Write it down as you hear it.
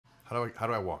How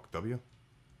do I walk? W?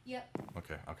 Yep.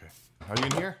 Okay. Are you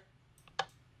in here?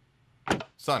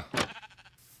 Son.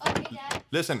 Okay, Dad.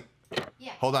 Listen.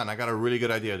 Yeah. Hold on. I got a really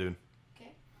good idea, dude.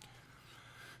 Okay.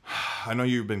 I know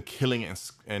you've been killing it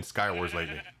in Skywars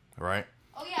lately. All right?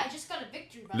 Oh, yeah. I just got a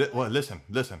victory, by the way. Well, listen.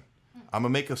 I'm going to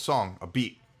make a song, a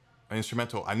beat, an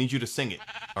instrumental. I need you to sing it.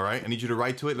 All right? I need you to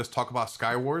write to it. Let's talk about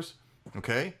Skywars.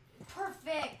 Okay?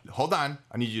 Perfect. Hold on.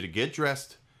 I need you to get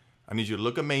dressed. I need you to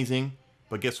look amazing.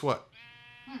 But guess what?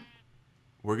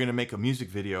 We're going to make a music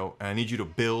video, and I need you to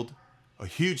build a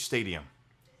huge stadium.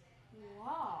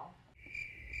 Wow.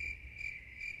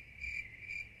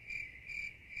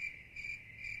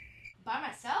 By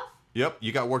myself? Yep,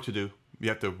 you got work to do. You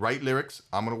have to write lyrics.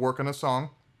 I'm going to work on a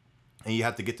song, and you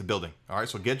have to get to building. All right,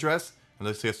 so get dressed, and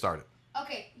let's get started.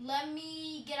 Okay, let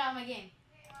me get out of my game.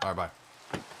 All right, bye.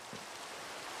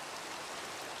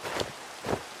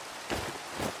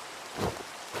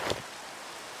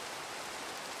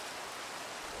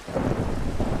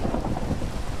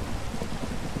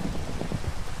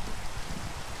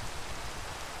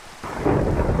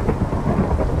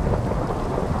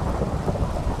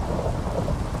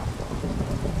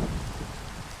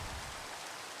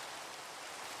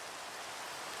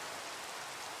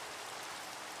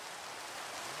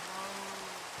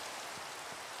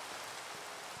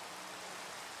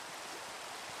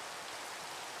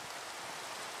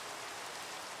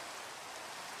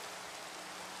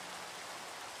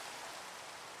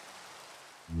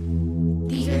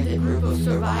 These are the group of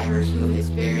survivors who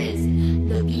experienced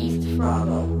the beast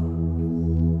Frcggo.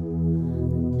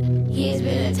 He has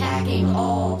been attacking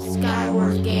all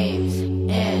Skywars games